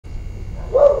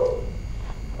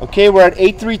Okay, we're at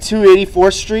 832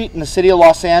 84th Street in the city of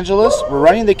Los Angeles. We're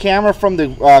running the camera from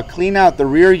the clean out the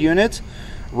rear unit.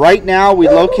 Right now, we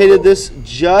located this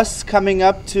just coming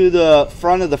up to the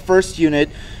front of the first unit.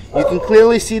 You can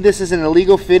clearly see this is an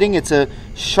illegal fitting. It's a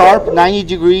sharp 90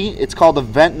 degree. It's called a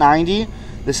vent 90.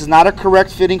 This is not a correct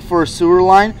fitting for a sewer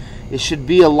line. It should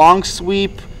be a long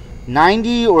sweep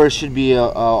 90, or it should be a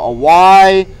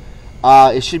Y.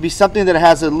 It should be something that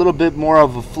has a little bit more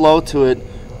of a flow to it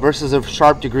versus a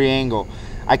sharp degree angle.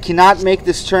 I cannot make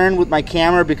this turn with my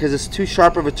camera because it's too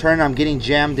sharp of a turn. I'm getting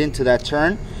jammed into that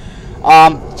turn.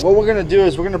 What we're going to do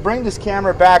is we're going to bring this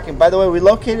camera back, and by the way, we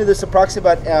located this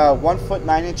approximately about 1 foot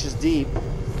 9 inches deep.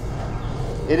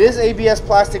 It is ABS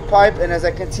plastic pipe, and as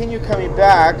I continue coming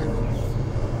back,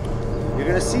 you're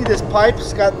going to see this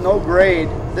pipe's got no grade.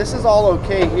 This is all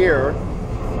okay here.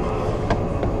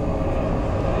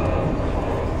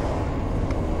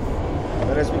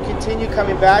 But as we continue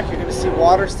coming back, you're going to see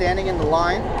water standing in the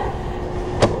line.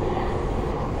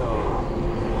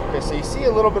 Okay, so you see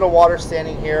a little bit of water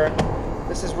standing here.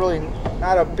 This is really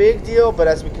not a big deal, but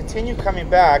as we continue coming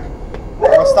back, I'm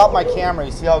going to stop my camera.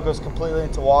 You see how it goes completely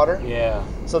into water? Yeah.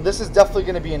 So this is definitely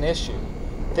going to be an issue.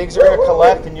 Things are going to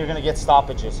collect and you're going to get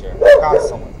stoppages here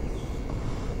constantly.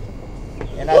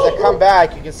 And as I come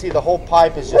back, you can see the whole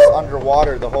pipe is just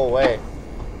underwater the whole way.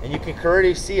 And you can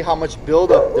already see how much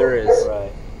buildup there is.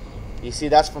 Right. You see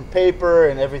that's from paper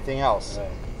and everything else. Right.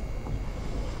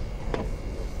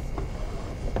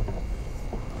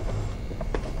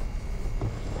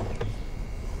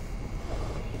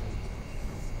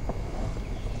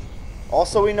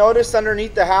 Also, we noticed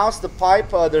underneath the house, the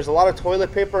pipe, there's a lot of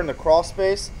toilet paper in the crawl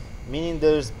space, meaning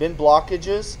there's been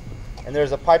blockages, and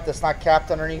there's a pipe that's not capped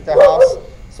underneath the house,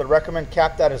 so I'd recommend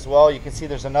cap that as well. You can see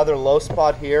there's another low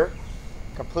spot here.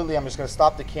 Completely, I'm just going to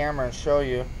stop the camera and show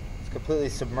you. It's completely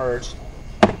submerged.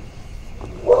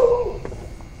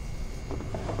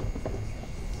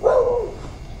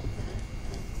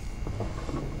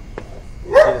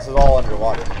 See, this is all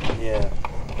underwater. Yeah.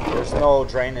 There's no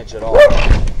drainage at all.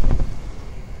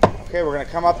 Okay, we're going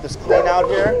to come up this clean out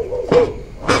here.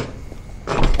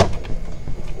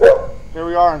 Here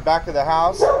we are in back of the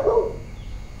house.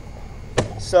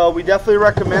 So we definitely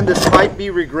recommend this pipe be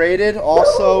regraded.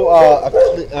 Also,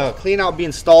 a clean out be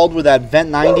installed where that vent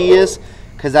 90 is,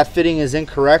 because that fitting is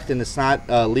incorrect and it's not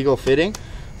legal fitting.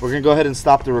 We're going to go ahead and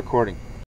stop the recording.